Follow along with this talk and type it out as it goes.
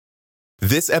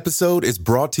This episode is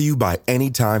brought to you by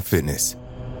Anytime Fitness.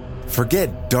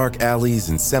 Forget dark alleys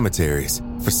and cemeteries.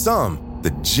 For some,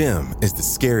 the gym is the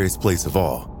scariest place of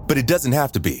all, but it doesn't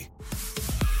have to be.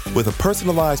 With a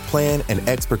personalized plan and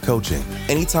expert coaching,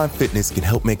 Anytime Fitness can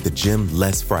help make the gym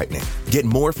less frightening. Get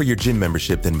more for your gym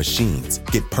membership than machines.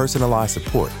 Get personalized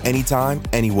support anytime,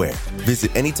 anywhere.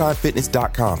 Visit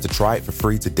AnytimeFitness.com to try it for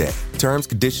free today. Terms,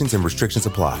 conditions, and restrictions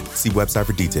apply. See website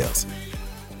for details.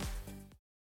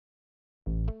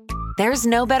 There's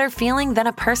no better feeling than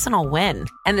a personal win,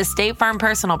 and the State Farm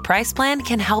Personal Price Plan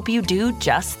can help you do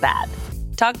just that.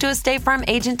 Talk to a State Farm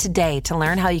agent today to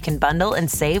learn how you can bundle and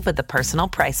save with the Personal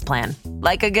Price Plan.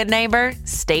 Like a good neighbor,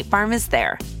 State Farm is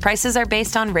there. Prices are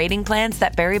based on rating plans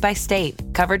that vary by state.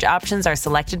 Coverage options are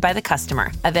selected by the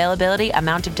customer. Availability,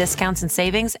 amount of discounts and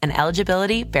savings, and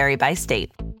eligibility vary by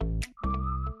state.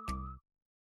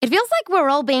 It feels like we're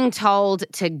all being told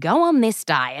to go on this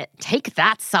diet, take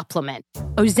that supplement.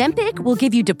 Ozempic will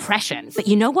give you depression, but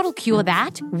you know what'll cure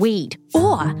that? Weed.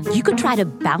 Or you could try to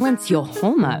balance your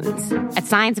hormones. At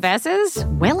Science Versus,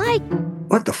 we're like,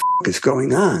 what the is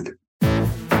going on?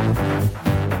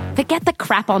 Forget the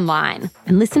crap online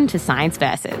and listen to Science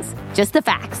Versus. Just the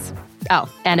facts.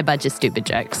 Oh, and a bunch of stupid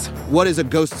jokes. What is a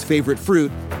ghost's favorite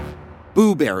fruit?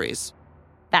 Blueberries.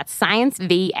 That's Science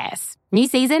VS. New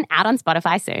season out on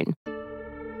Spotify soon.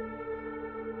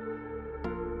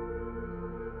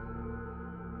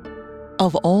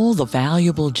 Of all the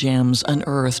valuable gems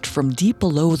unearthed from deep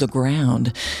below the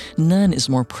ground, none is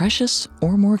more precious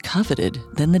or more coveted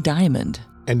than the diamond.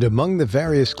 And among the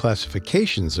various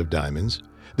classifications of diamonds,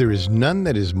 there is none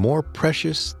that is more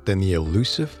precious than the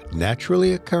elusive,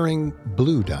 naturally occurring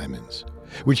blue diamonds,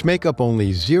 which make up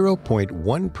only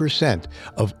 0.1%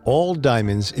 of all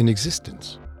diamonds in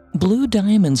existence. Blue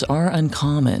diamonds are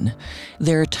uncommon.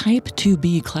 Their Type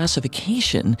 2b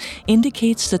classification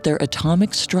indicates that their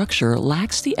atomic structure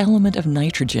lacks the element of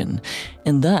nitrogen,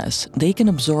 and thus they can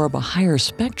absorb a higher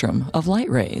spectrum of light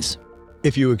rays.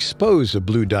 If you expose a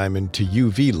blue diamond to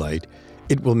UV light,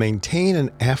 it will maintain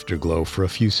an afterglow for a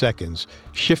few seconds,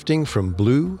 shifting from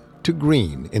blue to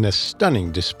green in a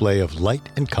stunning display of light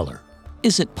and color.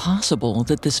 Is it possible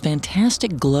that this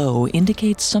fantastic glow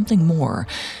indicates something more,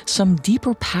 some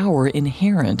deeper power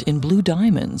inherent in blue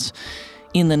diamonds?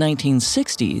 In the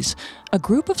 1960s, a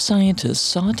group of scientists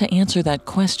sought to answer that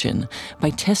question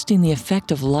by testing the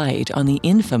effect of light on the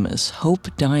infamous Hope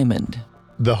Diamond.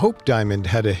 The Hope Diamond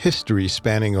had a history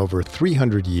spanning over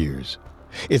 300 years.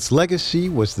 Its legacy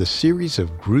was the series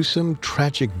of gruesome,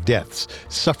 tragic deaths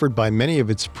suffered by many of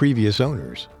its previous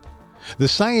owners. The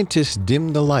scientists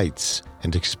dimmed the lights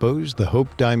and exposed the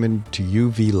Hope Diamond to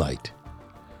UV light.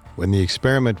 When the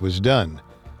experiment was done,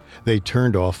 they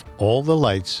turned off all the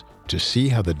lights to see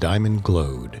how the diamond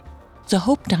glowed. The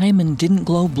Hope Diamond didn't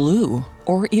glow blue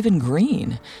or even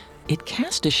green. It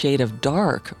cast a shade of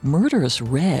dark, murderous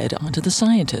red onto the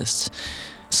scientists.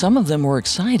 Some of them were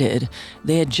excited.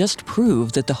 They had just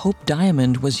proved that the Hope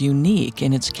Diamond was unique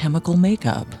in its chemical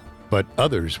makeup. But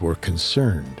others were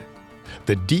concerned.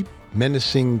 The deep,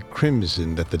 menacing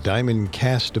crimson that the diamond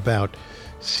cast about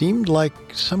seemed like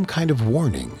some kind of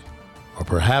warning, or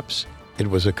perhaps it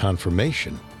was a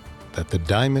confirmation that the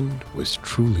diamond was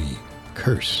truly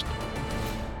cursed.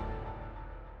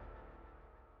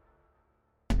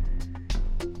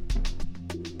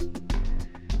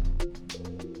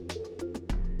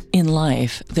 In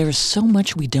life, there's so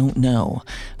much we don't know,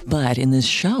 but in this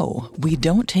show, we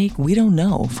don't take "we don't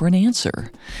know" for an answer.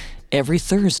 Every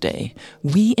Thursday,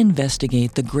 we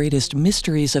investigate the greatest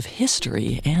mysteries of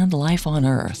history and life on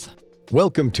Earth.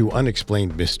 Welcome to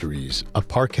Unexplained Mysteries, a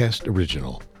Parcast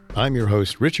original. I'm your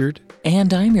host, Richard.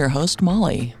 And I'm your host,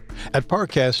 Molly. At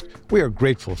Parcast, we are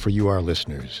grateful for you, our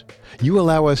listeners. You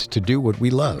allow us to do what we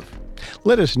love.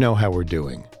 Let us know how we're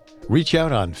doing. Reach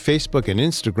out on Facebook and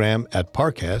Instagram at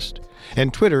Parcast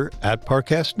and Twitter at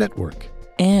Parcast Network.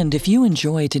 And if you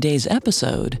enjoy today's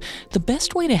episode, the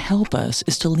best way to help us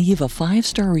is to leave a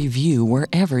 5-star review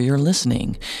wherever you're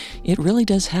listening. It really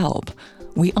does help.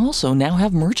 We also now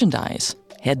have merchandise.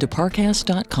 Head to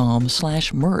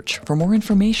parcast.com/merch for more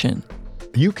information.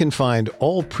 You can find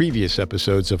all previous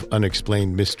episodes of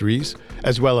Unexplained Mysteries,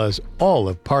 as well as all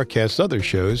of Parcast's other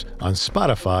shows on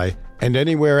Spotify and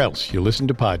anywhere else you listen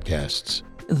to podcasts.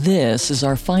 This is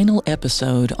our final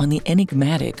episode on the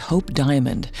enigmatic Hope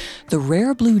Diamond, the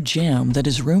rare blue gem that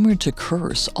is rumored to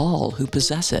curse all who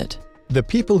possess it. The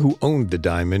people who owned the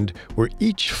diamond were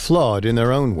each flawed in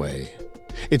their own way.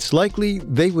 It's likely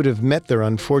they would have met their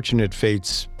unfortunate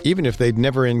fates even if they'd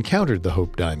never encountered the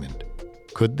Hope Diamond.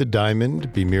 Could the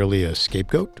diamond be merely a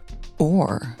scapegoat?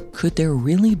 Or could there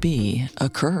really be a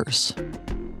curse?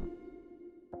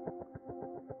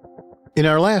 In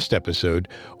our last episode,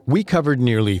 we covered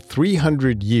nearly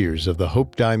 300 years of the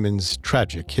Hope Diamond's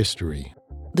tragic history.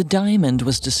 The diamond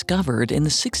was discovered in the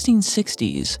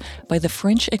 1660s by the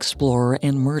French explorer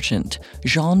and merchant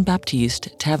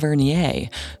Jean-Baptiste Tavernier,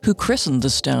 who christened the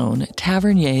stone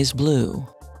Tavernier's Blue.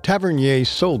 Tavernier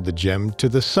sold the gem to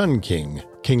the Sun King,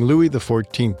 King Louis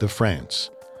XIV of France.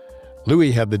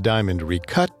 Louis had the diamond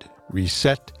recut,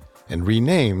 reset, and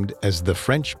renamed as the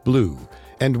French Blue,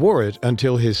 and wore it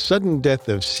until his sudden death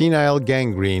of senile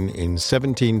gangrene in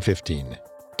 1715.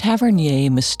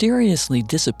 Tavernier mysteriously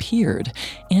disappeared,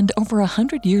 and over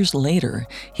 100 years later,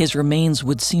 his remains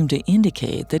would seem to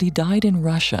indicate that he died in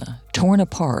Russia, torn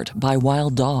apart by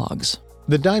wild dogs.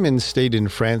 The diamond stayed in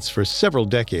France for several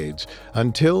decades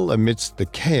until, amidst the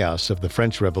chaos of the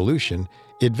French Revolution,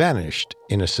 it vanished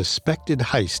in a suspected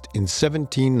heist in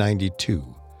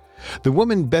 1792. The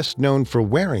woman best known for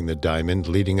wearing the diamond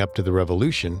leading up to the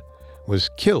revolution was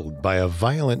killed by a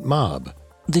violent mob.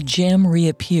 The gem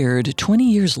reappeared 20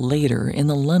 years later in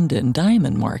the London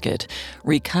diamond market,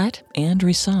 recut and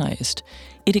resized.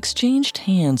 It exchanged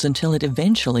hands until it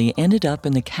eventually ended up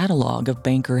in the catalog of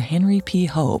banker Henry P.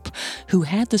 Hope, who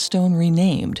had the stone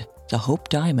renamed the Hope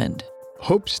Diamond.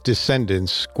 Hope's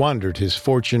descendants squandered his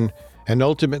fortune and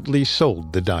ultimately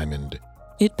sold the diamond.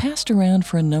 It passed around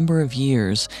for a number of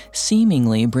years,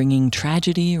 seemingly bringing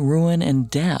tragedy, ruin, and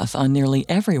death on nearly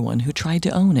everyone who tried to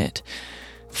own it.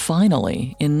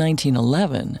 Finally, in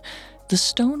 1911, the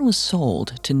stone was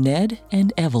sold to Ned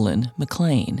and Evelyn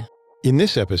McLean. In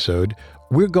this episode,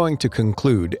 we're going to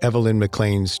conclude Evelyn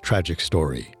McLean's tragic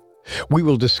story. We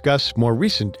will discuss more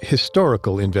recent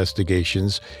historical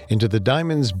investigations into the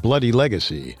diamond's bloody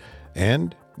legacy,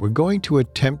 and we're going to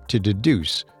attempt to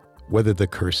deduce whether the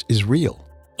curse is real.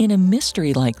 In a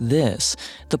mystery like this,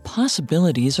 the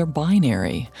possibilities are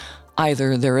binary.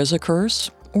 Either there is a curse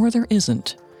or there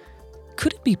isn't.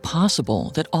 Could it be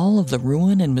possible that all of the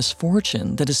ruin and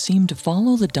misfortune that has seemed to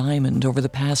follow the diamond over the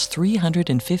past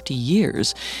 350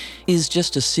 years is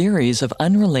just a series of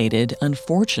unrelated,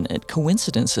 unfortunate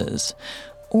coincidences?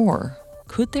 Or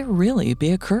could there really be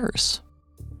a curse?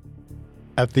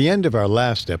 At the end of our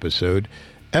last episode,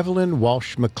 Evelyn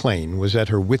Walsh McLean was at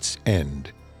her wit's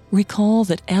end. Recall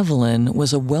that Evelyn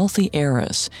was a wealthy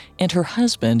heiress, and her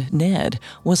husband, Ned,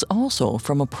 was also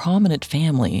from a prominent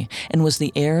family and was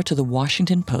the heir to the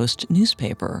Washington Post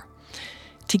newspaper.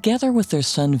 Together with their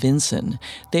son Vincent,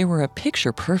 they were a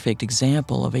picture-perfect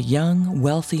example of a young,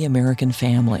 wealthy American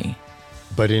family.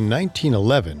 But in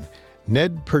 1911,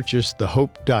 Ned purchased the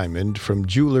Hope Diamond from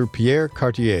jeweler Pierre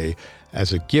Cartier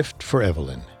as a gift for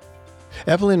Evelyn.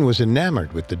 Evelyn was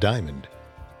enamored with the diamond,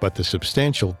 but the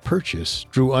substantial purchase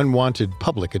drew unwanted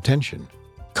public attention.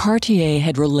 Cartier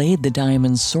had relayed the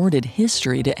diamond's sordid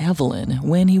history to Evelyn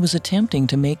when he was attempting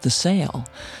to make the sale.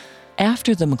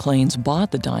 After the McLeans bought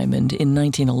the diamond in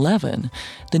 1911,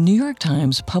 the New York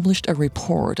Times published a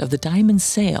report of the diamond's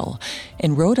sale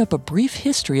and wrote up a brief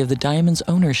history of the diamond's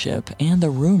ownership and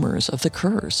the rumors of the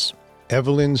curse.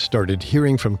 Evelyn started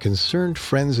hearing from concerned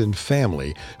friends and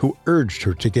family who urged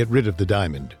her to get rid of the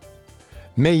diamond.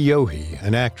 May Yohe,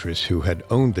 an actress who had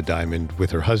owned the diamond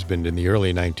with her husband in the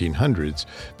early 1900s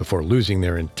before losing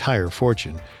their entire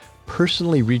fortune,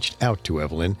 personally reached out to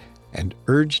Evelyn and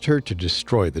urged her to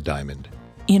destroy the diamond.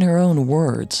 In her own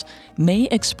words, May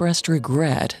expressed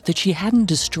regret that she hadn't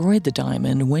destroyed the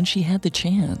diamond when she had the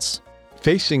chance.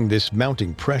 Facing this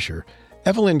mounting pressure,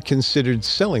 Evelyn considered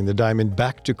selling the diamond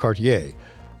back to Cartier,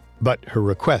 but her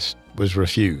request was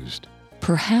refused.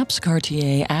 Perhaps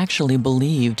Cartier actually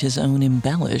believed his own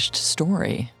embellished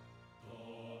story.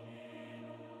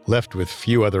 Left with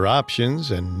few other options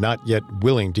and not yet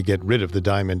willing to get rid of the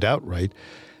diamond outright,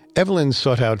 Evelyn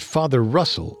sought out Father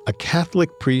Russell, a Catholic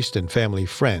priest and family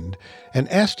friend, and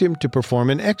asked him to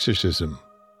perform an exorcism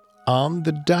on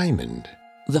the diamond.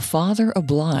 The father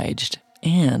obliged,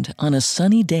 and on a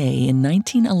sunny day in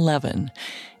 1911,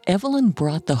 Evelyn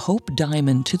brought the Hope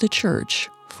Diamond to the church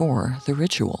for the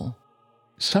ritual.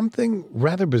 Something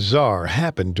rather bizarre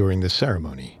happened during the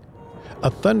ceremony.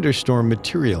 A thunderstorm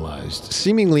materialized,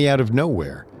 seemingly out of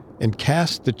nowhere, and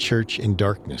cast the church in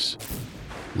darkness.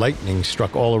 Lightning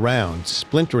struck all around,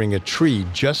 splintering a tree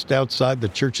just outside the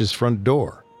church's front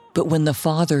door. But when the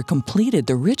father completed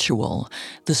the ritual,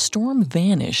 the storm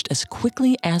vanished as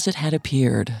quickly as it had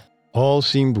appeared. All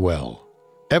seemed well.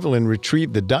 Evelyn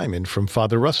retrieved the diamond from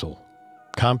Father Russell.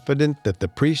 Confident that the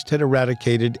priest had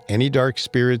eradicated any dark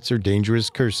spirits or dangerous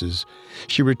curses,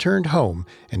 she returned home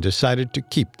and decided to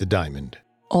keep the diamond.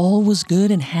 All was good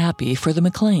and happy for the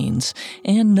McLeans,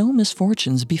 and no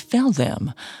misfortunes befell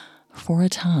them for a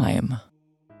time.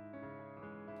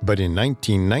 But in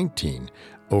 1919,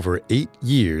 over 8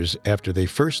 years after they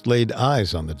first laid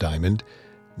eyes on the diamond,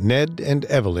 Ned and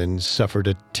Evelyn suffered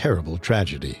a terrible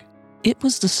tragedy. It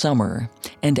was the summer,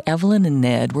 and Evelyn and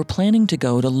Ned were planning to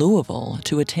go to Louisville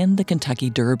to attend the Kentucky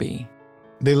Derby.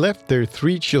 They left their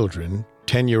 3 children,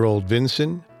 10-year-old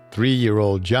Vincent,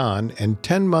 3-year-old John, and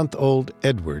 10-month-old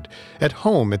Edward, at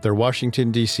home at their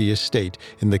Washington, D.C. estate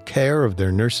in the care of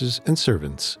their nurses and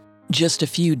servants. Just a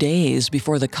few days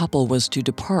before the couple was to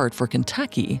depart for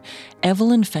Kentucky,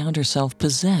 Evelyn found herself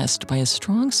possessed by a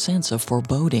strong sense of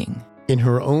foreboding. In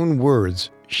her own words,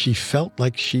 she felt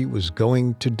like she was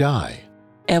going to die.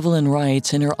 Evelyn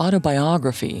writes in her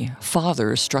autobiography,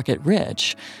 Father Struck It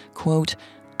Rich, quote,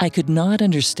 "I could not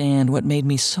understand what made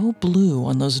me so blue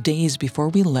on those days before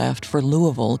we left for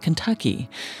Louisville, Kentucky.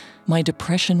 My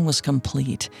depression was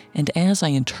complete, and as I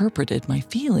interpreted my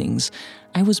feelings,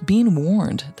 I was being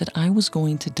warned that I was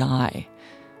going to die.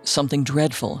 Something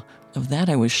dreadful, of that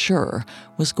I was sure,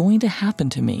 was going to happen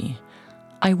to me.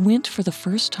 I went for the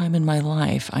first time in my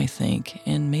life, I think,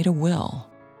 and made a will."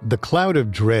 The cloud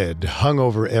of dread hung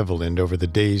over Evelyn over the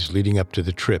days leading up to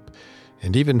the trip,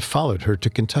 and even followed her to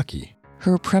Kentucky.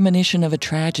 Her premonition of a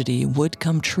tragedy would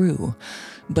come true,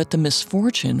 but the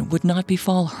misfortune would not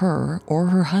befall her or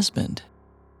her husband.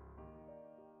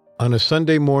 On a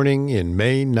Sunday morning in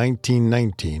May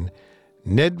 1919,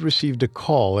 Ned received a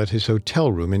call at his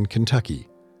hotel room in Kentucky.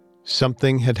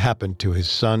 Something had happened to his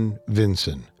son,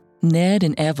 Vincent. Ned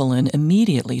and Evelyn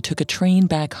immediately took a train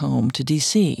back home to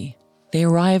D.C. They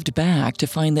arrived back to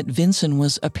find that Vincent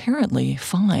was apparently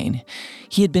fine.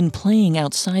 He had been playing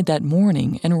outside that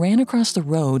morning and ran across the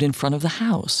road in front of the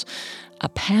house. A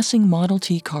passing Model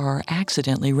T car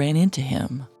accidentally ran into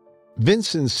him.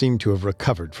 Vincent seemed to have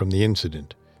recovered from the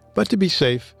incident, but to be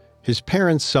safe, his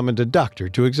parents summoned a doctor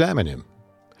to examine him.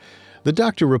 The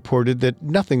doctor reported that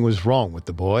nothing was wrong with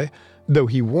the boy, though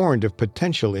he warned of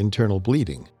potential internal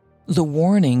bleeding. The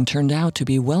warning turned out to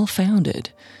be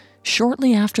well-founded.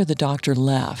 Shortly after the doctor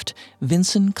left,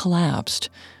 Vincent collapsed.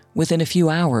 Within a few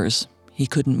hours, he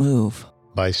couldn't move.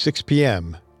 By 6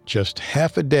 p.m., just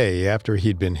half a day after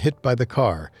he'd been hit by the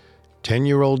car,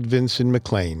 10-year-old Vincent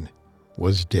McLean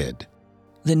was dead.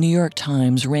 The New York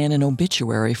Times ran an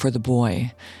obituary for the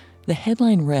boy. The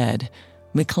headline read,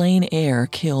 "McLean heir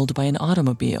killed by an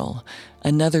automobile.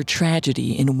 Another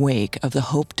tragedy in wake of the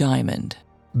Hope Diamond."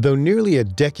 Though nearly a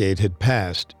decade had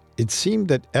passed, it seemed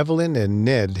that Evelyn and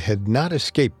Ned had not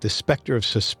escaped the specter of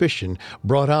suspicion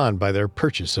brought on by their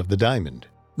purchase of the diamond.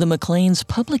 The McLeans'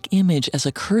 public image as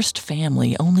a cursed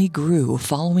family only grew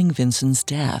following Vincent's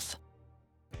death.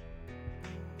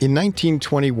 In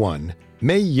 1921,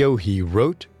 May Yohe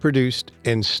wrote, produced,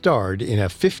 and starred in a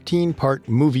 15-part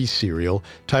movie serial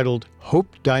titled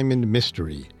Hope Diamond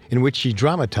Mystery, in which she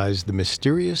dramatized the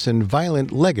mysterious and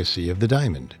violent legacy of the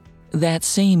diamond. That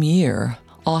same year,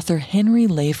 author Henry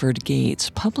Layford Gates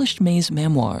published May's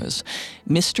memoirs,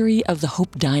 Mystery of the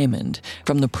Hope Diamond,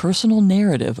 from the personal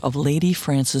narrative of Lady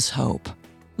Frances Hope.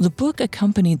 The book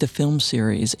accompanied the film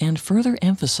series and further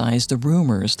emphasized the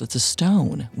rumors that the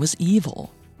stone was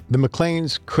evil. The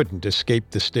McLeans couldn't escape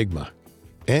the stigma.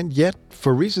 And yet,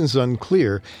 for reasons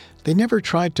unclear, they never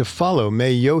tried to follow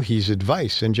May Yohe's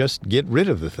advice and just get rid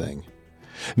of the thing.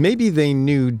 Maybe they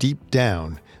knew deep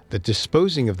down that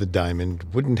disposing of the diamond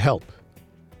wouldn't help.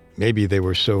 Maybe they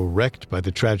were so wrecked by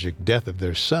the tragic death of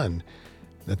their son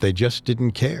that they just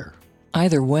didn't care.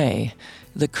 Either way,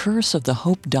 the curse of the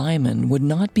Hope Diamond would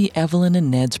not be Evelyn and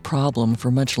Ned's problem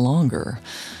for much longer.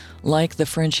 Like the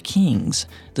French kings,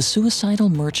 the suicidal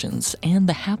merchants, and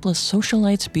the hapless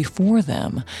socialites before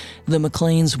them, the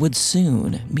McLeans would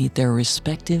soon meet their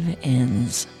respective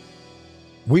ends.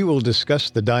 We will discuss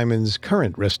the diamond's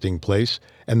current resting place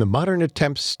and the modern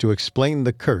attempts to explain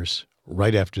the curse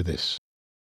right after this.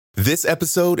 This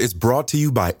episode is brought to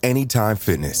you by Anytime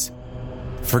Fitness.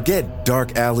 Forget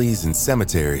dark alleys and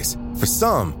cemeteries. For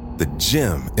some, the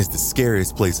gym is the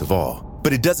scariest place of all,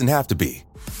 but it doesn't have to be.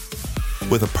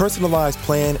 With a personalized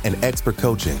plan and expert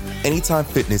coaching, Anytime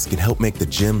Fitness can help make the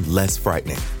gym less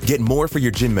frightening. Get more for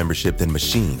your gym membership than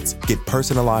machines. Get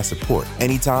personalized support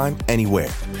anytime, anywhere.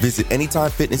 Visit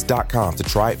AnytimeFitness.com to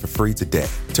try it for free today.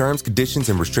 Terms, conditions,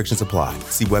 and restrictions apply.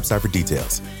 See website for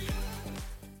details.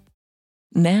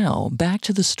 Now, back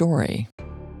to the story.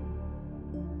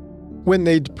 When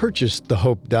they'd purchased the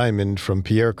Hope Diamond from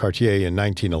Pierre Cartier in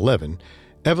 1911,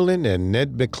 Evelyn and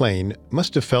Ned McLean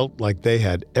must have felt like they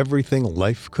had everything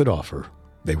life could offer.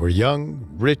 They were young,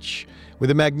 rich, with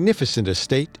a magnificent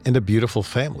estate and a beautiful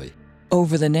family.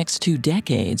 Over the next 2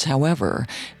 decades, however,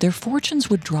 their fortunes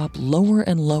would drop lower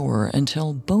and lower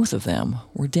until both of them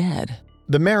were dead.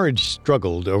 The marriage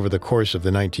struggled over the course of the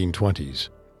 1920s.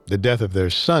 The death of their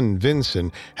son,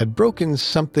 Vincent, had broken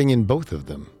something in both of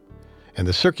them. And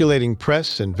the circulating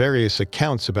press and various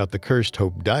accounts about the cursed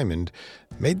Hope Diamond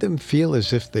made them feel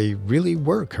as if they really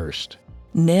were cursed.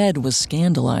 Ned was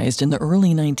scandalized in the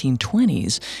early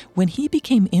 1920s when he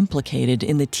became implicated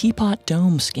in the Teapot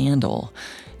Dome scandal.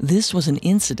 This was an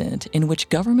incident in which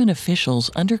government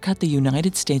officials undercut the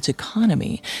United States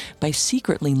economy by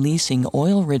secretly leasing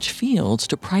oil-rich fields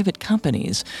to private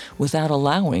companies without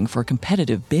allowing for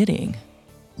competitive bidding.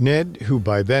 Ned, who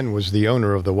by then was the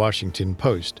owner of the Washington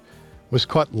Post, was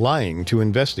caught lying to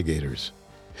investigators.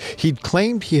 He'd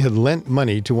claimed he had lent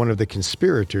money to one of the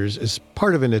conspirators as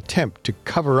part of an attempt to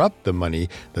cover up the money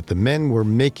that the men were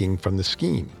making from the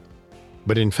scheme.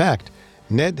 But in fact,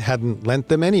 Ned hadn't lent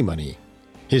them any money.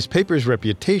 His paper's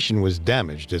reputation was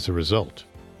damaged as a result.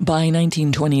 By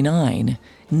 1929,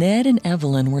 Ned and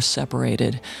Evelyn were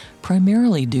separated,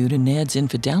 primarily due to Ned's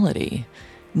infidelity.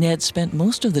 Ned spent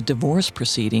most of the divorce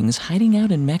proceedings hiding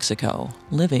out in Mexico,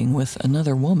 living with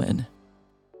another woman.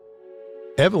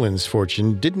 Evelyn's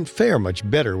fortune didn't fare much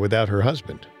better without her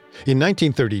husband. In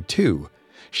 1932,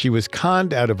 she was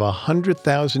conned out of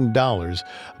 $100,000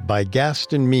 by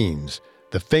Gaston Means,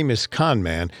 the famous con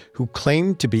man who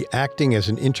claimed to be acting as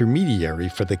an intermediary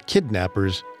for the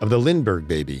kidnappers of the Lindbergh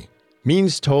baby.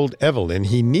 Means told Evelyn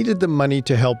he needed the money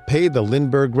to help pay the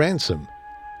Lindbergh ransom,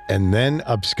 and then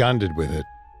absconded with it.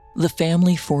 The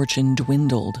family fortune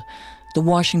dwindled. The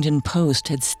Washington Post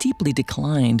had steeply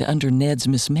declined under Ned's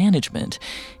mismanagement,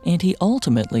 and he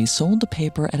ultimately sold the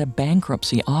paper at a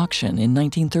bankruptcy auction in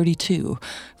 1932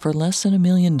 for less than $1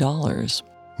 million.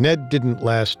 Ned didn't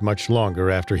last much longer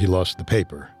after he lost the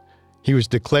paper. He was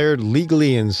declared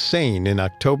legally insane in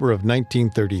October of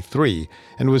 1933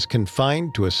 and was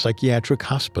confined to a psychiatric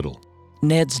hospital.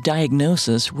 Ned's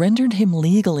diagnosis rendered him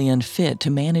legally unfit to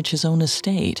manage his own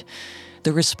estate.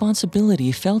 The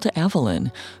responsibility fell to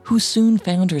Evelyn, who soon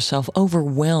found herself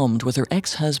overwhelmed with her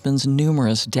ex-husband's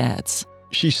numerous debts.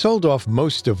 She sold off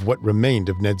most of what remained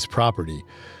of Ned's property,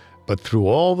 but through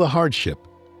all the hardship,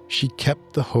 she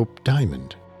kept the Hope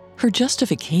Diamond. Her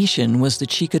justification was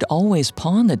that she could always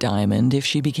pawn the diamond if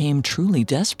she became truly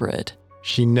desperate.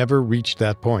 She never reached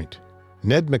that point.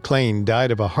 Ned McLean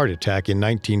died of a heart attack in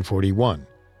 1941.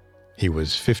 He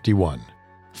was 51.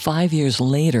 5 years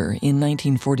later, in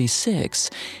 1946,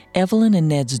 Evelyn and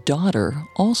Ned's daughter,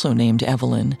 also named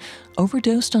Evelyn,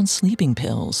 overdosed on sleeping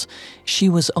pills. She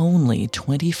was only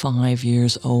 25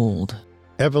 years old.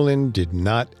 Evelyn did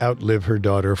not outlive her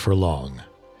daughter for long.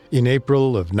 In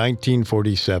April of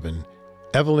 1947,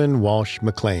 Evelyn Walsh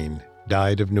McLean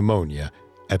died of pneumonia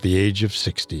at the age of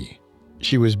 60.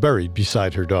 She was buried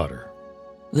beside her daughter.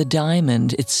 The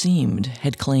diamond, it seemed,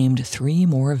 had claimed 3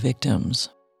 more victims.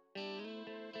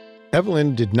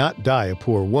 Evelyn did not die a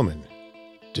poor woman.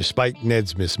 Despite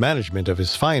Ned's mismanagement of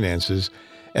his finances,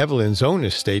 Evelyn's own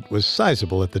estate was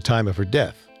sizable at the time of her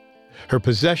death. Her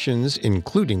possessions,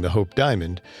 including the Hope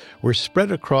Diamond, were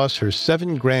spread across her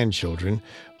 7 grandchildren,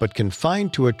 but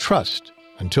confined to a trust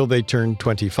until they turned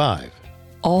 25.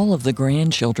 All of the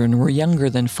grandchildren were younger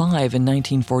than 5 in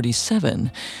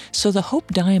 1947, so the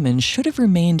Hope Diamond should have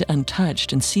remained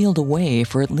untouched and sealed away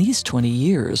for at least 20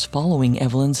 years following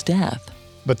Evelyn's death.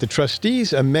 But the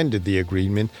trustees amended the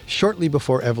agreement shortly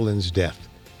before Evelyn's death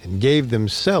and gave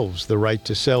themselves the right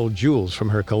to sell jewels from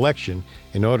her collection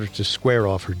in order to square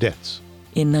off her debts.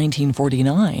 In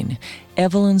 1949,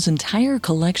 Evelyn's entire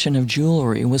collection of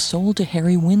jewelry was sold to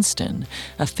Harry Winston,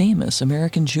 a famous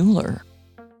American jeweler.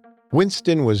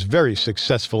 Winston was very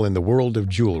successful in the world of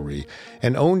jewelry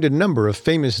and owned a number of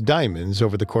famous diamonds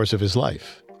over the course of his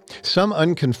life. Some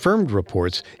unconfirmed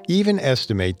reports even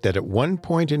estimate that at one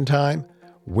point in time,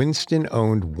 Winston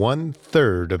owned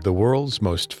 1/3 of the world's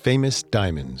most famous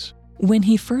diamonds. When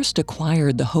he first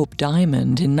acquired the Hope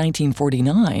Diamond in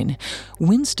 1949,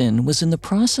 Winston was in the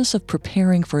process of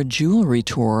preparing for a jewelry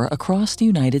tour across the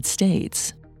United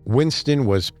States. Winston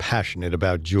was passionate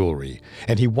about jewelry,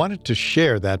 and he wanted to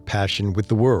share that passion with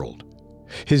the world.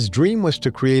 His dream was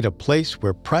to create a place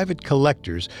where private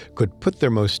collectors could put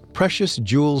their most precious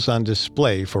jewels on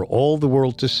display for all the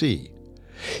world to see.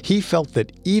 He felt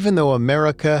that even though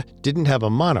America didn't have a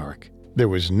monarch, there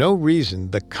was no reason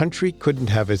the country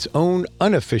couldn't have its own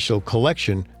unofficial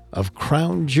collection of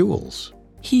crown jewels.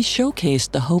 He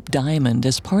showcased the Hope Diamond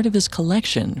as part of his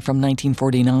collection from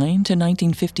 1949 to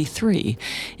 1953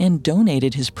 and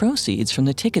donated his proceeds from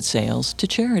the ticket sales to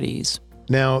charities.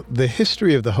 Now, the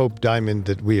history of the Hope Diamond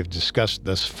that we have discussed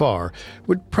thus far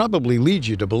would probably lead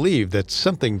you to believe that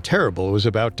something terrible was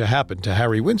about to happen to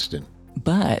Harry Winston.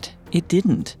 But it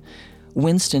didn't.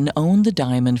 Winston owned the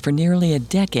diamond for nearly a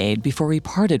decade before he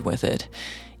parted with it.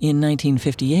 In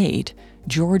 1958,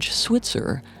 George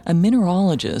Switzer, a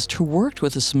mineralogist who worked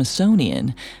with the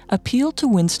Smithsonian, appealed to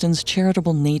Winston's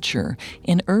charitable nature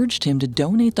and urged him to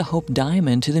donate the Hope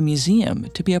Diamond to the museum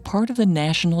to be a part of the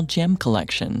National Gem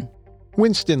Collection.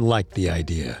 Winston liked the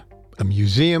idea. A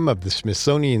museum of the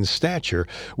Smithsonian's stature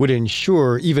would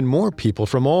ensure even more people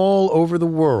from all over the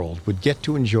world would get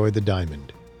to enjoy the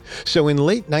diamond. So in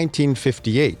late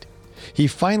 1958, he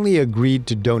finally agreed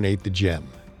to donate the gem.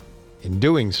 In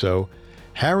doing so,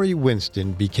 Harry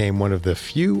Winston became one of the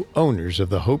few owners of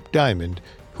the Hope Diamond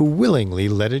who willingly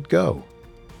let it go.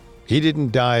 He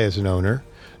didn't die as an owner,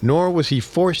 nor was he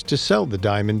forced to sell the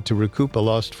diamond to recoup a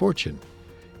lost fortune.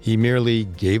 He merely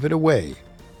gave it away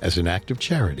as an act of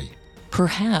charity.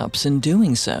 Perhaps in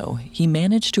doing so, he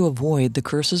managed to avoid the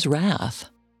curse's wrath.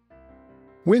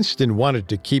 Winston wanted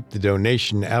to keep the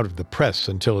donation out of the press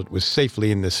until it was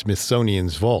safely in the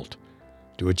Smithsonian's vault.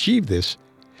 To achieve this,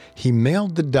 he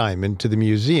mailed the diamond to the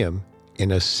museum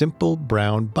in a simple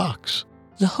brown box.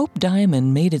 The Hope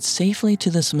Diamond made it safely to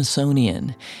the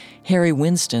Smithsonian. Harry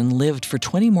Winston lived for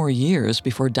 20 more years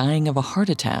before dying of a heart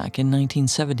attack in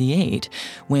 1978,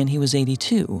 when he was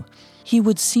 82. He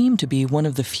would seem to be one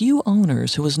of the few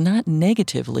owners who was not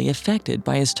negatively affected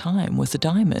by his time with the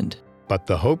diamond. But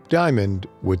the Hope Diamond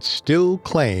would still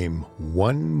claim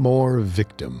one more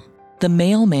victim. The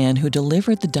mailman who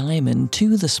delivered the diamond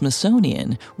to the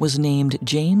Smithsonian was named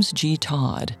James G.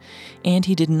 Todd, and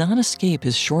he did not escape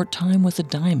his short time with the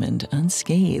diamond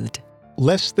unscathed.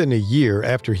 Less than a year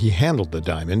after he handled the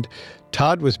diamond,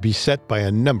 Todd was beset by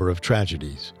a number of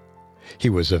tragedies. He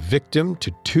was a victim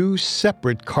to 2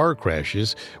 separate car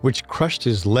crashes which crushed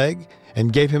his leg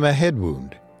and gave him a head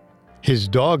wound. His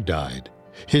dog died.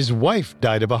 His wife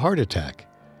died of a heart attack.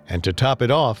 And to top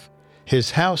it off,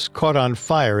 his house caught on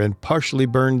fire and partially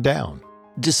burned down.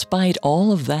 Despite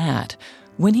all of that,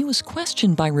 when he was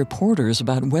questioned by reporters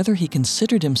about whether he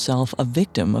considered himself a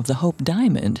victim of the Hope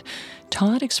Diamond,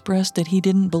 Todd expressed that he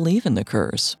didn't believe in the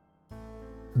curse.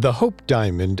 The Hope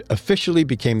Diamond officially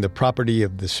became the property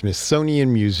of the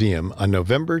Smithsonian Museum on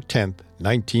November 10,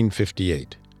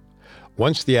 1958.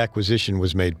 Once the acquisition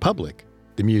was made public,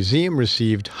 the museum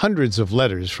received hundreds of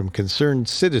letters from concerned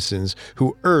citizens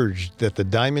who urged that the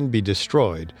diamond be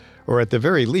destroyed, or at the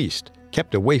very least,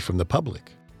 kept away from the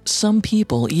public. Some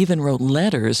people even wrote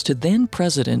letters to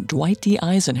then-President Dwight D.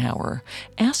 Eisenhower,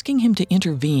 asking him to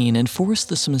intervene and force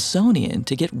the Smithsonian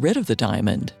to get rid of the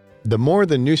diamond. The more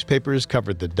the newspapers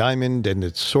covered the diamond and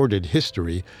its sordid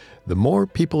history, the more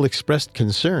people expressed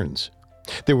concerns.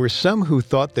 There were some who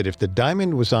thought that if the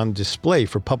diamond was on display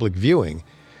for public viewing,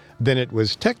 then it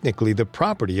was technically the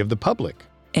property of the public.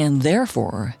 And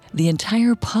therefore, the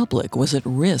entire public was at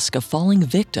risk of falling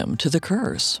victim to the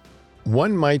curse.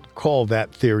 One might call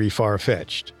that theory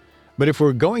far-fetched. But if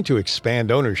we're going to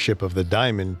expand ownership of the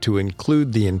diamond to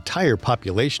include the entire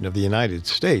population of the United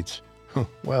States,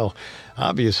 well,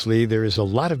 obviously there is a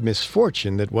lot of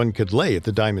misfortune that one could lay at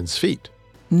the diamond's feet.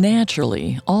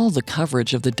 Naturally, all the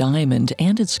coverage of the diamond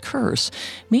and its curse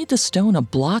made the stone a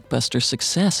blockbuster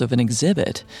success of an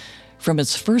exhibit. From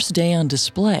its first day on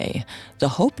display, the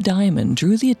Hope Diamond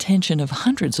drew the attention of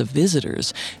hundreds of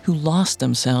visitors who lost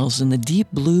themselves in the deep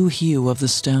blue hue of the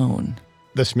stone.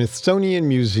 The Smithsonian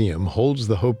Museum holds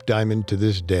the Hope Diamond to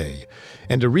this day,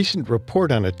 and a recent report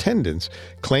on attendance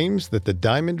claims that the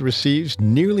diamond receives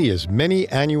nearly as many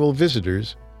annual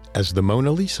visitors as the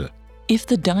Mona Lisa. If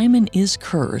the diamond is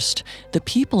cursed, the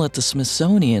people at the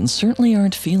Smithsonian certainly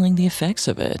aren't feeling the effects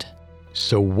of it.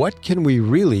 So what can we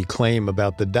really claim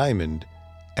about the diamond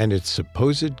and its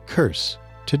supposed curse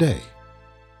today?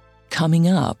 Coming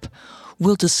up,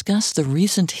 we'll discuss the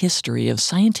recent history of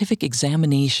scientific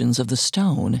examinations of the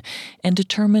stone and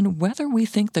determine whether we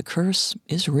think the curse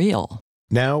is real.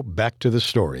 Now, back to the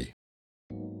story.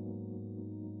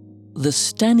 The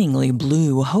stunningly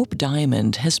blue Hope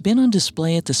Diamond has been on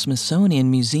display at the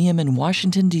Smithsonian Museum in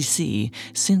Washington, D.C.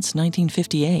 since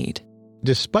 1958.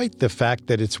 Despite the fact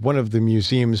that it's one of the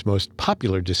museum's most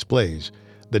popular displays,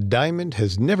 the diamond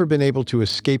has never been able to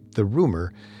escape the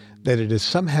rumor that it is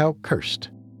somehow cursed.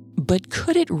 But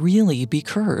could it really be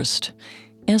cursed?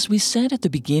 As we said at the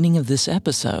beginning of this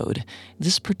episode,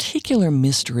 this particular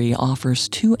mystery offers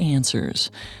 2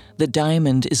 answers. The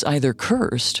diamond is either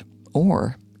cursed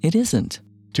or it isn't.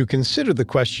 To consider the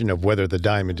question of whether the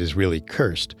diamond is really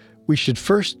cursed, we should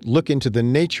first look into the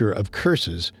nature of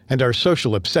curses and our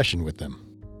social obsession with them.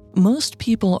 Most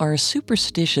people are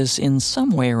superstitious in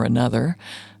some way or another.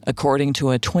 According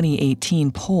to a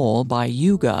 2018 poll by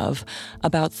YouGov,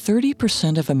 about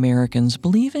 30% of Americans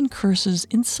believe in curses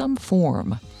in some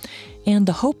form. And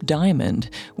the Hope Diamond,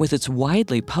 with its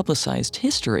widely publicized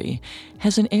history,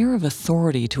 has an air of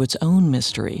authority to its own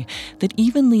mystery that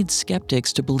even leads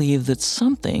skeptics to believe that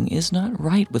something is not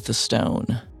right with the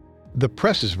stone. The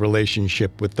press's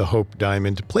relationship with the Hope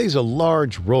Diamond plays a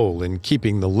large role in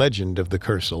keeping the legend of the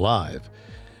curse alive.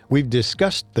 We've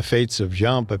discussed the fates of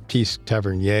Jean-Baptiste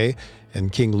Tavernier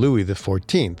and King Louis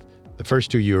XIV, the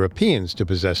first two Europeans to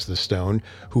possess the stone,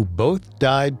 who both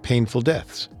died painful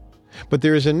deaths. But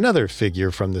there is another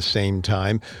figure from the same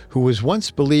time who was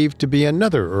once believed to be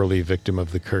another early victim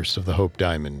of the curse of the Hope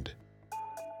Diamond.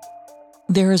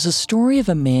 There is a story of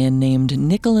a man named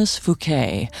Nicolas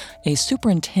Fouquet, a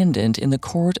superintendent in the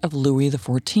court of Louis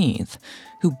XIV,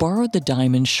 who borrowed the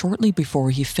diamond shortly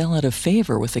before he fell out of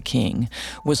favor with the king,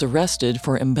 was arrested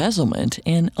for embezzlement,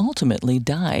 and ultimately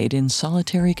died in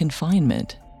solitary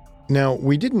confinement. Now,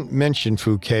 we didn't mention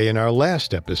Fouquet in our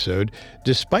last episode,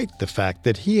 despite the fact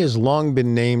that he has long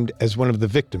been named as one of the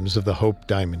victims of the Hope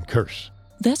Diamond curse.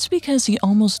 That's because he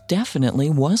almost definitely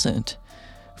wasn't.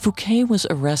 Fouquet was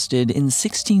arrested in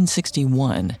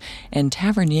 1661, and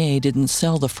Tavernier didn't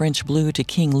sell the French blue to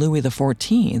King Louis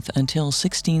XIV until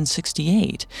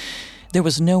 1668. There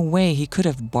was no way he could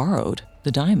have borrowed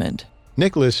the diamond.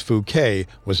 Nicolas Fouquet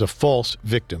was a false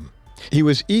victim. He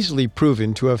was easily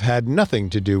proven to have had nothing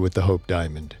to do with the Hope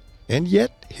Diamond. And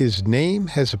yet, his name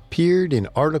has appeared in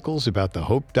articles about the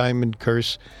Hope Diamond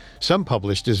curse, some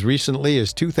published as recently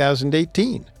as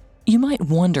 2018. You might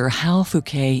wonder how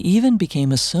Fouquet even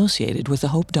became associated with the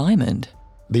Hope Diamond.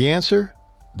 The answer?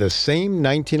 The same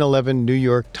 1911 New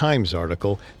York Times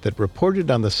article that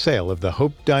reported on the sale of the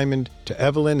Hope Diamond to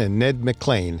Evelyn and Ned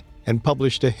McLean and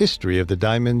published a history of the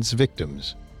diamond's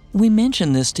victims. We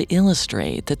mention this to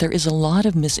illustrate that there is a lot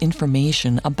of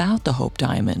misinformation about the Hope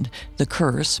Diamond, the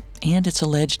curse, and its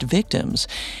alleged victims,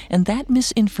 and that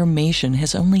misinformation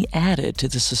has only added to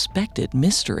the suspected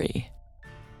mystery.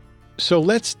 So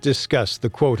let's discuss the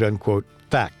quote-unquote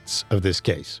facts of this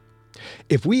case.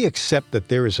 If we accept that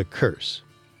there is a curse,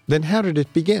 then how did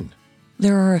it begin?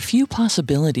 There are a few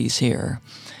possibilities here.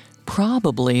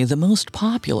 Probably the most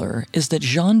popular is that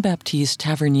Jean-Baptiste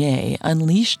Tavernier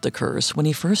unleashed the curse when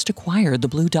he first acquired the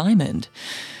blue diamond.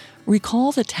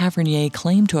 Recall that Tavernier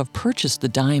claimed to have purchased the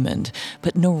diamond,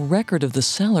 but no record of the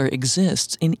seller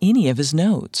exists in any of his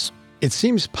notes. It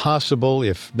seems possible,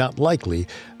 if not likely,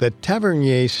 that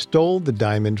Tavernier stole the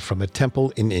diamond from a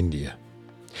temple in India.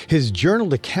 His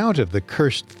journaled account of the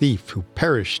cursed thief who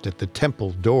perished at the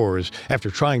temple doors after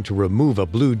trying to remove a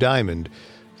blue diamond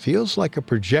feels like a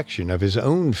projection of his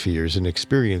own fears and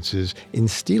experiences in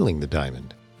stealing the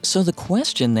diamond. So the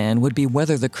question then would be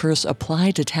whether the curse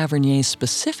applied to Tavernier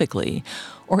specifically,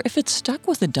 or if it stuck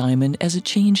with the diamond as it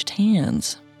changed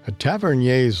hands.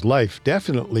 Tavernier's life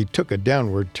definitely took a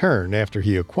downward turn after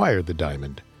he acquired the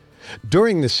diamond.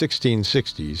 During the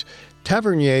 1660s,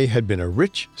 Tavernier had been a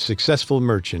rich, successful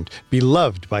merchant,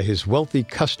 beloved by his wealthy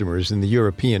customers in the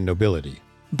European nobility.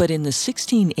 But in the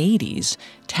 1680s,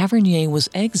 Tavernier was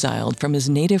exiled from his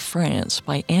native France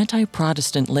by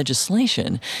anti-Protestant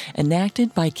legislation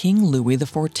enacted by King Louis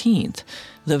XIV,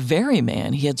 the very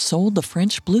man he had sold the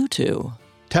French blue to.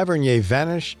 Tavernier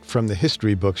vanished from the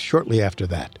history books shortly after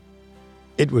that.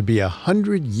 It would be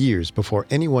 100 years before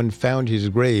anyone found his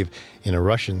grave in a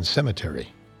Russian cemetery.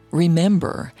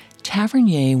 Remember,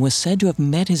 Tavernier was said to have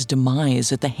met his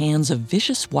demise at the hands of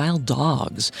vicious wild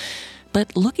dogs.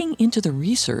 But looking into the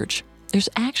research, there's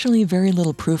actually very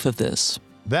little proof of this.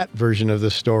 That version of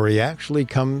the story actually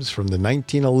comes from the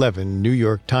 1911 New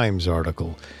York Times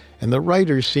article, and the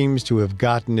writer seems to have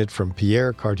gotten it from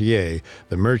Pierre Cartier,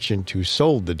 the merchant who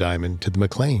sold the diamond to the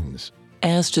McLeans.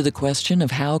 As to the question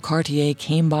of how Cartier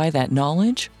came by that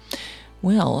knowledge,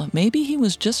 well, maybe he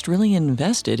was just really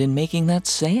invested in making that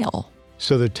sale.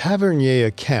 So the Tavernier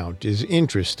account is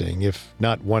interesting, if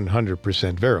not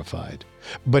 100% verified.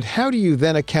 But how do you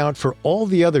then account for all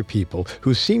the other people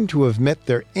who seem to have met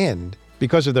their end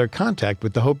because of their contact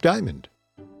with the Hope Diamond?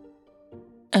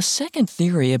 A second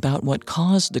theory about what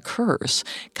caused the curse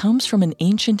comes from an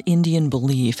ancient Indian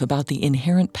belief about the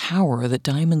inherent power that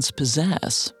diamonds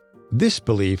possess. This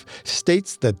belief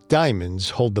states that diamonds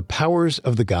hold the powers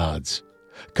of the gods.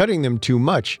 Cutting them too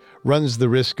much runs the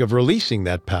risk of releasing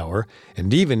that power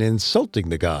and even insulting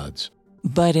the gods.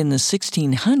 But in the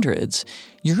 1600s,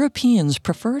 Europeans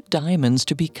preferred diamonds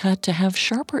to be cut to have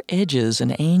sharper edges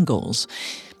and angles.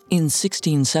 In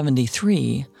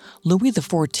 1673, Louis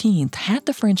XIV had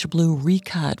the French blue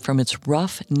recut from its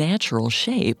rough, natural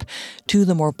shape to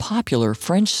the more popular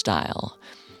French style.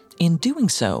 In doing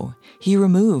so, he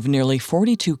removed nearly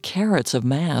 42 carats of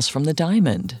mass from the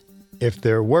diamond. If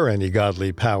there were any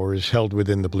godly powers held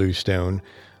within the blue stone,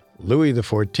 Louis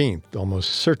XIV almost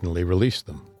certainly released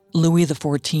them. Louis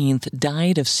XIV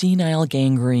died of senile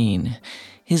gangrene.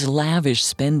 His lavish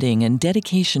spending and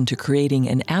dedication to creating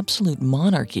an absolute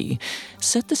monarchy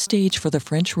set the stage for the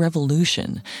French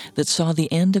Revolution that saw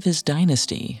the end of his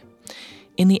dynasty.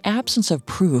 In the absence of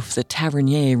proof that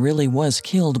Tavernier really was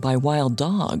killed by wild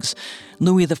dogs,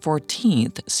 Louis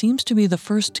XIV seems to be the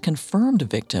first confirmed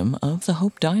victim of the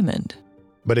Hope Diamond.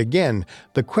 But again,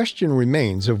 the question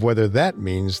remains of whether that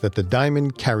means that the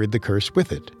diamond carried the curse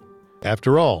with it.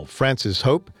 After all, Francis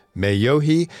Hope, May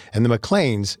Yohe, and the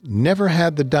Macleans never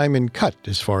had the diamond cut,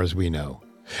 as far as we know.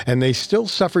 And they still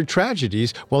suffered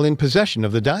tragedies while in possession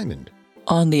of the diamond.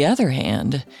 On the other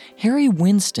hand, Harry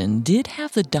Winston did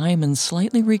have the diamond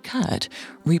slightly recut,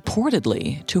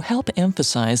 reportedly to help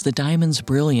emphasize the diamond's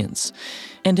brilliance.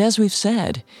 And as we've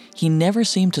said, he never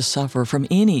seemed to suffer from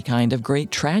any kind of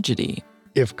great tragedy.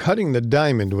 If cutting the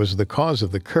diamond was the cause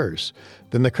of the curse,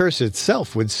 then the curse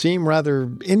itself would seem rather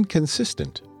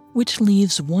inconsistent. Which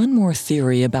leaves one more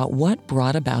theory about what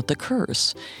brought about the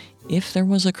curse, if there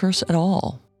was a curse at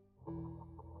all.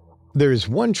 There is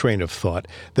one train of thought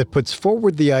that puts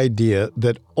forward the idea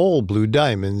that all blue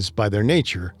diamonds, by their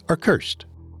nature, are cursed.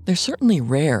 They're certainly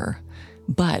rare,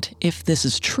 but if this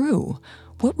is true,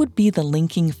 what would be the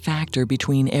linking factor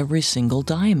between every single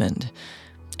diamond?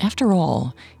 After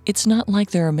all, it's not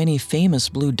like there are many famous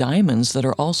blue diamonds that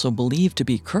are also believed to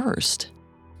be cursed.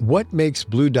 What makes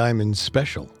blue diamonds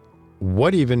special?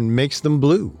 What even makes them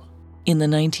blue? In the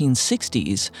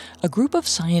 1960s, a group of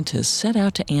scientists set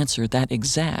out to answer that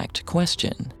exact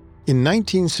question. In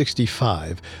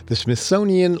 1965, the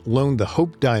Smithsonian loaned the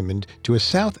Hope Diamond to a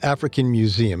South African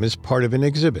museum as part of an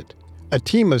exhibit. A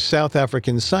team of South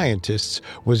African scientists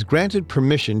was granted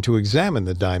permission to examine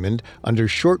the diamond under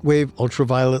shortwave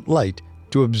ultraviolet light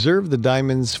to observe the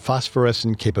diamond's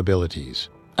phosphorescent capabilities.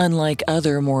 Unlike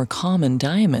other more common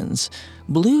diamonds,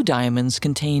 blue diamonds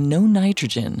contain no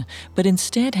nitrogen, but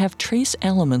instead have trace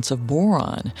elements of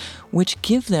boron, which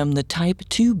give them the Type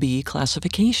 2b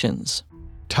classifications.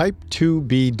 Type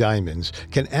 2b diamonds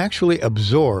can actually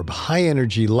absorb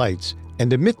high-energy lights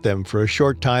and emit them for a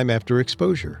short time after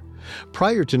exposure.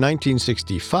 Prior to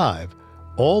 1965,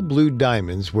 all blue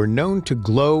diamonds were known to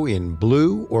glow in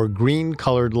blue or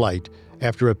green-colored light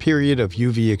after a period of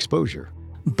UV exposure.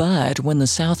 But when the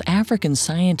South African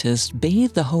scientists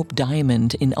bathed the Hope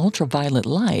Diamond in ultraviolet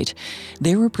light,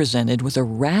 they were presented with a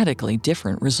radically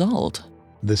different result.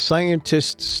 The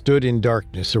scientists stood in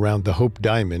darkness around the Hope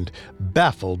Diamond,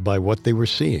 baffled by what they were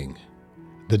seeing.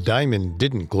 The diamond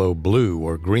didn't glow blue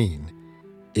or green.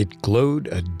 It glowed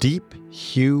a deep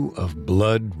hue of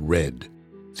blood red.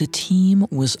 The team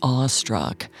was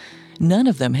awestruck. None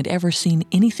of them had ever seen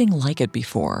anything like it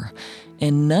before,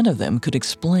 and none of them could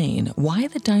explain why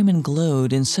the diamond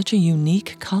glowed in such a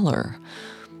unique color.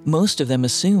 Most of them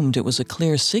assumed it was a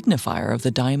clear signifier of the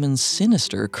diamond's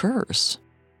sinister curse.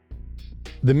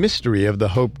 The mystery of the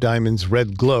Hope Diamond's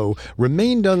red glow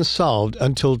remained unsolved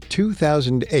until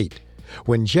 2008,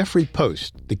 when Jeffrey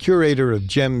Post, the curator of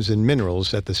gems and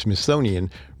minerals at the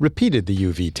Smithsonian, repeated the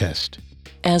UV test.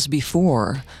 As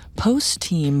before, Post's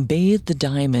team bathed the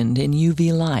diamond in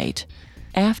UV light.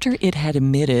 After it had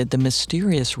emitted the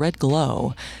mysterious red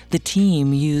glow, the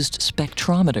team used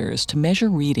spectrometers to measure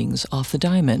readings off the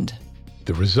diamond.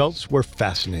 The results were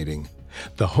fascinating.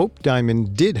 The Hope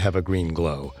Diamond did have a green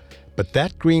glow, but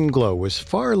that green glow was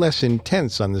far less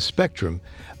intense on the spectrum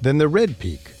than the red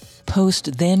peak.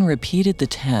 Post then repeated the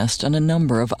test on a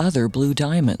number of other blue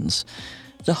diamonds.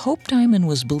 The Hope Diamond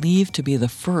was believed to be the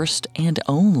first and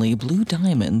only blue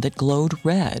diamond that glowed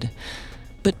red.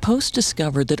 But Post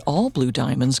discovered that all blue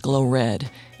diamonds glow red,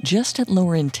 just at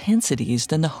lower intensities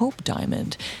than the Hope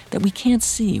Diamond, that we can't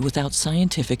see without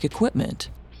scientific equipment.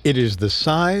 It is the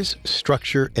size,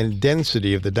 structure, and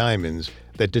density of the diamonds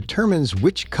that determines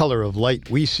which color of light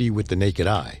we see with the naked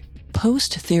eye.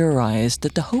 Post theorized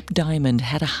that the Hope Diamond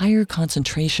had a higher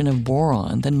concentration of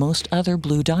boron than most other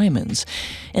blue diamonds,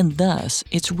 and thus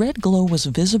its red glow was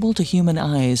visible to human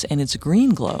eyes and its green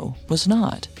glow was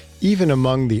not. Even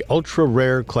among the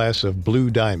ultra-rare class of blue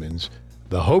diamonds,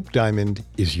 the Hope Diamond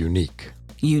is unique.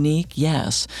 Unique,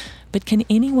 yes, but can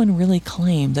anyone really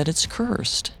claim that it's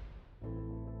cursed?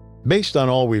 Based on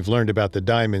all we've learned about the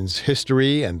diamond's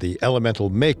history and the elemental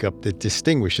makeup that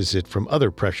distinguishes it from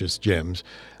other precious gems,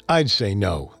 I'd say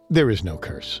no, there is no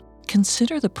curse.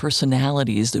 Consider the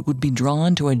personalities that would be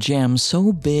drawn to a gem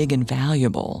so big and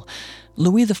valuable.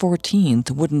 Louis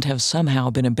XIV wouldn't have somehow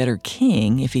been a better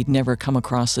king if he'd never come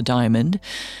across the diamond.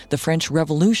 The French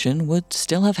Revolution would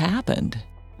still have happened.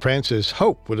 Francis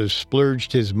Hope would have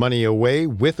splurged his money away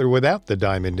with or without the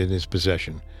diamond in his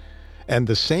possession. And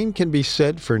the same can be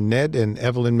said for Ned and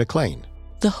Evelyn McLean.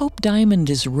 The Hope diamond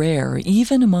is rare,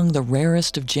 even among the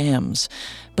rarest of gems,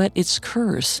 but its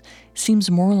curse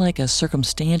seems more like a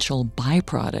circumstantial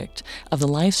byproduct of the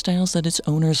lifestyles that its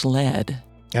owners led.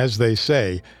 As they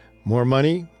say, more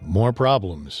money, more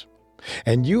problems.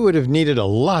 And you would have needed a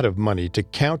lot of money to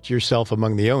count yourself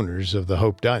among the owners of the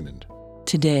Hope diamond.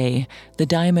 Today, the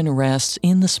diamond rests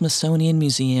in the Smithsonian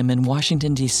Museum in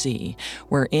Washington, D.C.,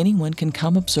 where anyone can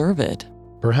come observe it.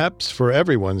 Perhaps for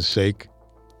everyone's sake,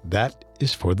 that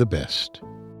is for the best.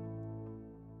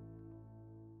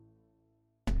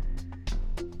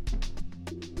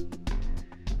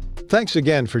 Thanks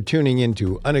again for tuning in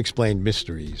to Unexplained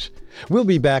Mysteries. We'll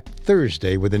be back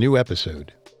Thursday with a new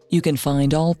episode. You can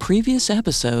find all previous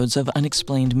episodes of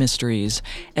Unexplained Mysteries,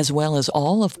 as well as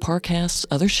all of Parcast's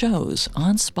other shows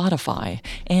on Spotify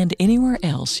and anywhere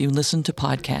else you listen to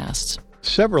podcasts.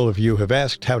 Several of you have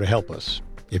asked how to help us.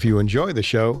 If you enjoy the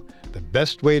show, the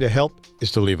best way to help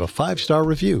is to leave a 5-star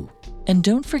review. And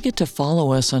don't forget to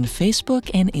follow us on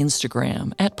Facebook and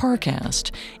Instagram at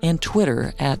Parcast and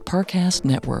Twitter at Parcast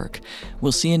Network.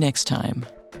 We'll see you next time.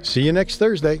 See you next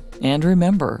Thursday. And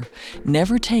remember,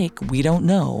 never take "we don't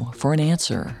know" for an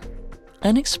answer.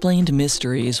 Unexplained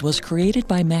Mysteries was created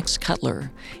by Max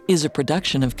Cutler, is a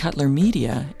production of Cutler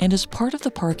Media, and is part of the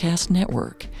Parcast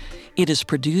Network. It is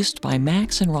produced by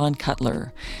Max and Ron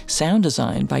Cutler, sound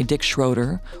design by Dick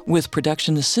Schroeder, with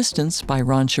production assistance by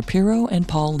Ron Shapiro and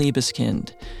Paul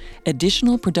Liebeskind.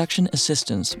 Additional production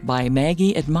assistance by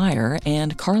Maggie Admire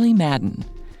and Carly Madden.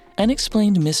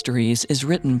 Unexplained Mysteries is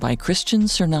written by Christian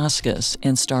Cernascus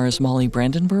and stars Molly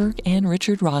Brandenburg and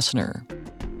Richard Rossner.